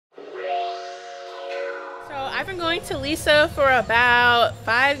I've been going to Lisa for about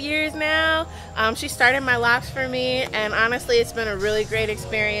 5 years now. She started my locks for me, and honestly it's been a really great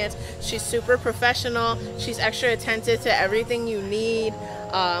experience. She's super professional. She's extra attentive to everything you need.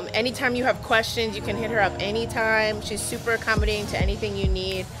 Anytime you have questions, you can hit her up anytime. She's super accommodating to anything you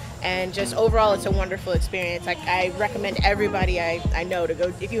need, and just overall it's a wonderful experience. I recommend everybody I know to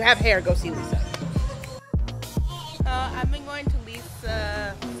go. If you have hair, go see Lisa. I've been going to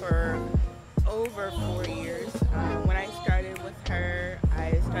Lisa for over 4 years. When I started with her,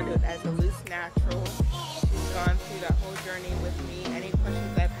 I started as a loose natural. She's gone through that whole journey with me. Any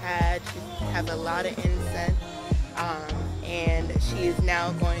questions I've had, she has a lot of insight, and she is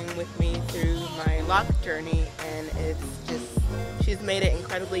now going with me through my lock journey, and it's just, she's made it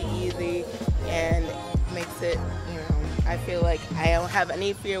incredibly easy and makes it, I feel like I don't have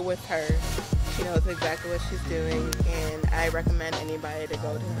any fear with her. She knows exactly what she's doing, and I recommend anybody to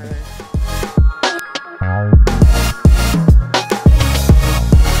go to her.